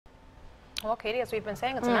Well, Katie, as we've been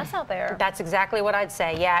saying, it's a mess out there. That's exactly what I'd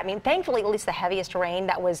say. Yeah, I mean, thankfully, at least the heaviest rain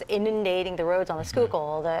that was inundating the roads on the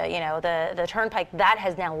Schuylkill, the turnpike, that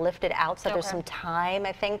has now lifted out. So there's some time,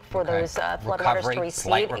 I think, for those floodwaters to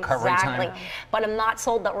recede. Exactly. Time. But I'm not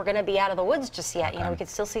sold that we're going to be out of the woods just yet. You know, we could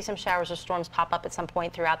still see some showers or storms pop up at some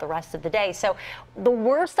point throughout the rest of the day. So the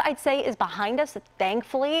worst, I'd say, is behind us,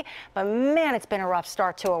 thankfully. But man, it's been a rough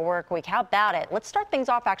start to a work week. How about it? Let's start things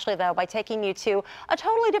off, actually, though, by taking you to a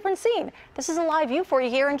totally different scene. This is a live view for you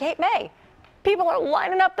here in Cape May. People are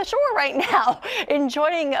lining up the shore right now,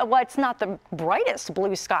 enjoying what's not the brightest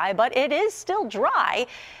blue sky, but it is still dry.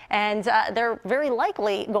 And they're very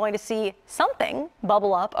likely going to see something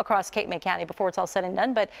bubble up across Cape May County before it's all said and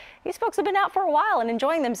done. But these folks have been out for a while and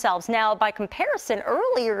enjoying themselves. Now, by comparison,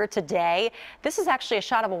 earlier today, this is actually a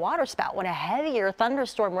shot of a waterspout when a heavier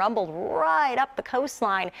thunderstorm rumbled right up the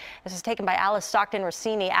coastline. This is taken by Alice Stockton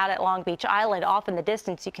Rossini out at Long Beach Island. Off in the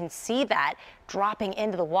distance, you can see that dropping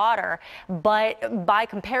into the water. But by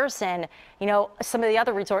comparison, you know, some of the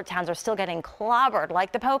other resort towns are still getting clobbered,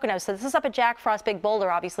 like the Poconos. So this is up at Jack Frost Big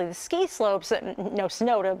Boulder. Obviously, the ski slopes, no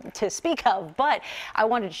snow to speak of. But I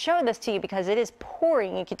wanted to show this to you because it is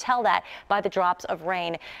pouring. You can tell that by the drops of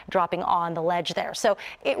rain dropping on the ledge there. So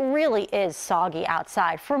it really is soggy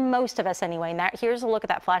outside for most of us anyway. And here's a look at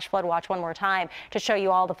that flash flood watch one more time to show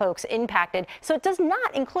you all the folks impacted. So it does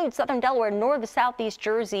not include southern Delaware nor the southeast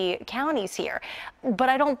Jersey counties here. But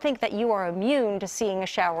I don't think that you are immune to seeing a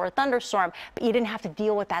shower or thunderstorm, but you didn't have to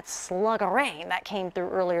deal with that slug of rain that came through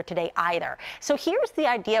earlier today either. So here's the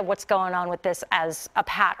idea of what's going on with this as a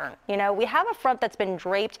pattern. You know, we have a front that's been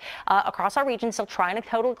draped across our region, still trying to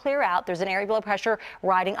totally clear out. There's an area of low pressure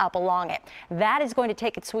riding up along it. That is going to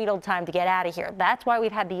take its sweet old time to get out of here. That's why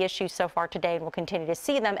we've had the issues so far today, and we'll continue to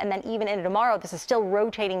see them. And then even into tomorrow, this is still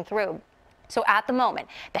rotating through. So at the moment,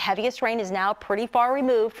 the heaviest rain is now pretty far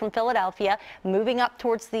removed from Philadelphia. Moving up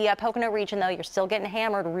towards the Pocono region, though, you're still getting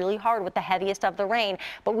hammered really hard with the heaviest of the rain.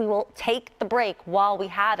 But we will take the break while we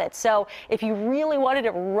have it. So if you really wanted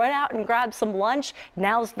to run out and grab some lunch,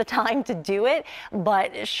 now's the time to do it.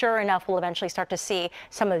 But sure enough, we'll eventually start to see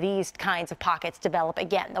some of these kinds of pockets develop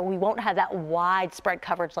again, though we won't have that widespread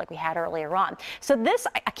coverage like we had earlier on. So this,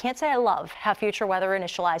 I can't say I love how future weather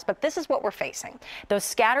initialized, but this is what we're facing. Those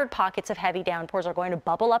scattered pockets of heavy downpours are going to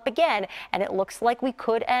bubble up again, and it looks like we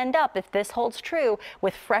could end up, if this holds true,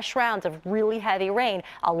 with fresh rounds of really heavy rain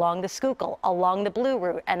along the Schuylkill, along the Blue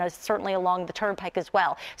Route, and certainly along the Turnpike as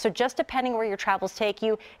well. So just depending where your travels take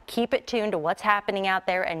you, keep it tuned to what's happening out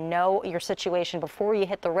there and know your situation before you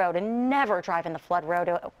hit the road, and never drive in the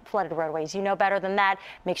flooded roadways. You know better than that.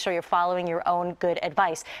 Make sure you're following your own good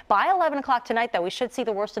advice. By 11 o'clock tonight, though, we should see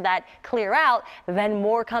the worst of that clear out. Then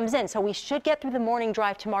more comes in. So we should get through the morning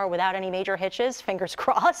drive tomorrow without any major hitches, fingers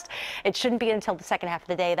crossed. It shouldn't be until the second half of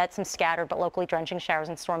the day that some scattered but locally drenching showers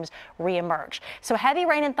and storms reemerge. So heavy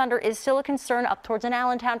rain and thunder is still a concern up towards in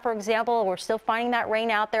Allentown, for example. We're still finding that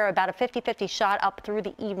rain out there, about a 50-50 shot up through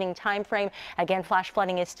the evening time frame. Again, flash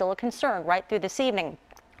flooding is still a concern right through this evening.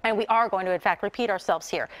 And we are going to, in fact, repeat ourselves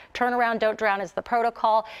here. Turn around, don't drown is the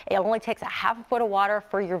protocol. It only takes a half foot of water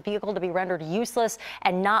for your vehicle to be rendered useless,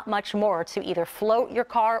 and not much more to either float your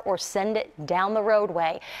car or send it down the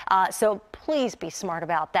roadway. So please be smart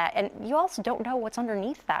about that. And you also don't know what's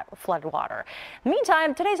underneath that flood water. In the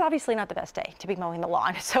meantime, today's obviously not the best day to be mowing the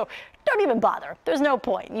lawn, so don't even bother. There's no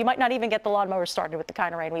point. You might not even get the lawnmower started with the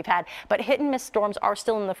kind of rain we've had. But hit and miss storms are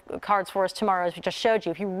still in the cards for us tomorrow, as we just showed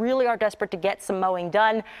you. If you really are desperate to get some mowing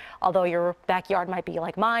done, although your backyard might be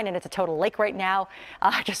like mine and it's a total lake right now,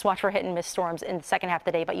 just watch for hit and miss storms in the second half of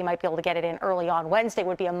the day, but you might be able to get it in early on. Wednesday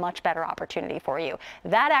would be a much better opportunity for you.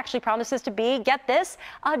 That actually promises to be, get this,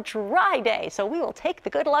 a dry day. So we will take the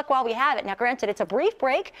good luck while we have it. Now, granted, it's a brief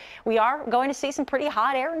break. We are going to see some pretty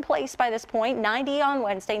hot air in place by this point. 90 on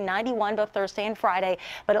Wednesday, 91 both Thursday and Friday,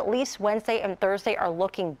 but at least Wednesday and Thursday are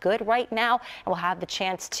looking good right now. And we'll have the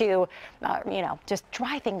chance to, just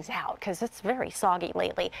dry things out because it's very soggy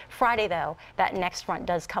lately. Friday, though, that next front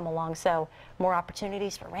does come along, so more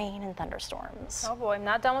opportunities for rain and thunderstorms. Oh boy, I'm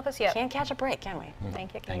not done with this yet. Can't catch a break, can we?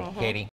 Thank you, Katie. Thank you, Katie.